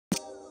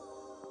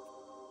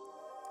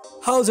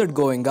How's it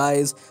going,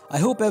 guys? I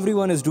hope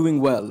everyone is doing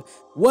well.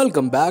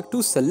 Welcome back to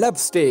Celebs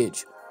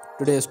Stage.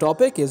 Today's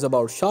topic is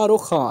about Shah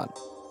Rukh Khan.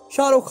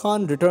 Shah Rukh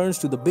Khan returns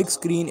to the big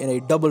screen in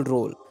a double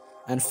role,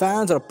 and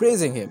fans are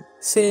praising him,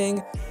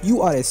 saying,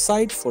 "You are a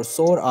sight for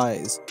sore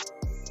eyes."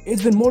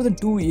 It's been more than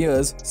 2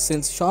 years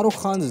since Shah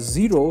Rukh Khan's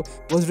Zero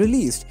was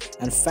released,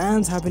 and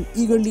fans have been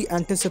eagerly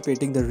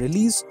anticipating the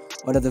release,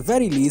 or at the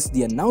very least,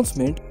 the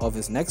announcement of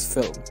his next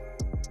film.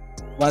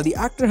 While the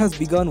actor has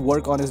begun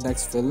work on his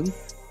next film,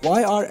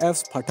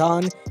 YRF's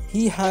Pathan,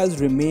 he has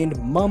remained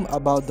mum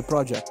about the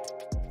project.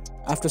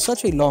 After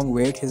such a long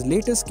wait, his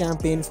latest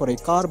campaign for a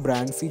car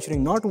brand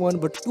featuring not one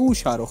but two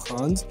Shah Rukh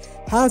Khans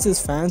has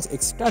his fans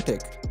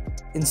ecstatic.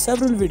 In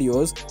several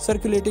videos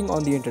circulating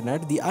on the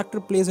internet, the actor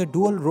plays a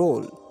dual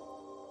role.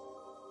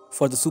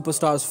 For the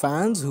superstar's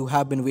fans who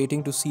have been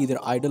waiting to see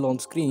their idol on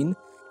screen,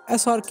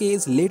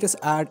 SRK's latest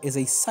ad is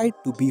a sight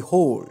to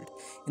behold.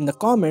 In the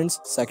comments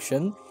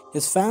section,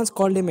 his fans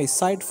called him a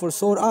sight for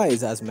sore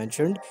eyes as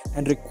mentioned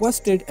and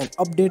requested an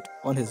update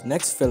on his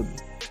next film.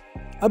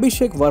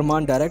 Abhishek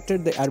Varman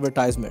directed the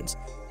advertisements.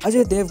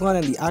 Ajay Devgan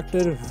and the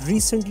actor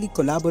recently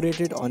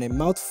collaborated on a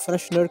mouth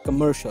freshener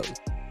commercial.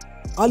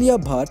 Alia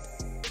Bhatt,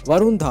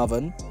 Varun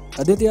Dhawan,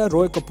 Aditya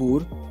Roy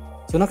Kapoor,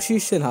 Sonakshi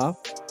Sinha,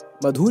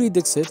 Madhuri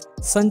Dixit,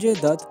 Sanjay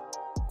Dutt,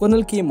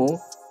 Kunal Kemo,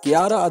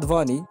 Kiara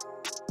Advani,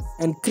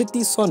 and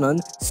Kriti Sonan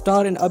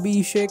star in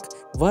Abhishek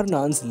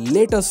Varman's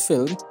latest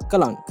film,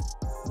 Kalank,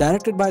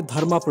 directed by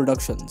Dharma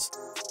Productions.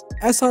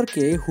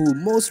 SRK, who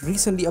most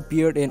recently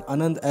appeared in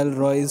Anand L.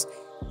 Roy's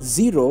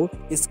Zero,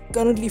 is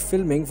currently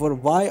filming for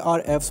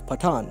YRF's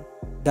Pathan,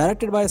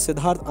 directed by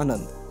Siddharth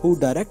Anand, who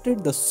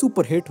directed the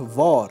super hit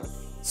War,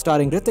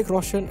 starring Hrithik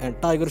Roshan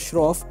and Tiger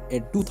Shroff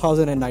in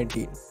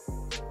 2019.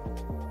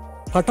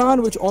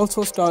 Pathan, which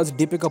also stars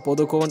Deepika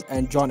Padukone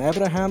and John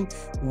Abraham,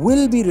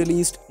 will be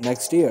released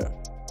next year.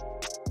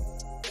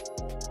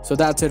 So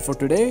that's it for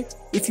today.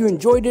 If you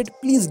enjoyed it,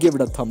 please give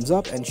it a thumbs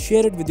up and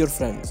share it with your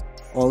friends.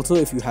 Also,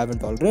 if you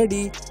haven't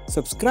already,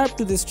 subscribe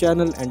to this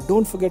channel and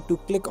don't forget to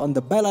click on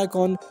the bell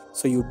icon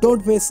so you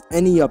don't miss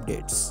any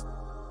updates.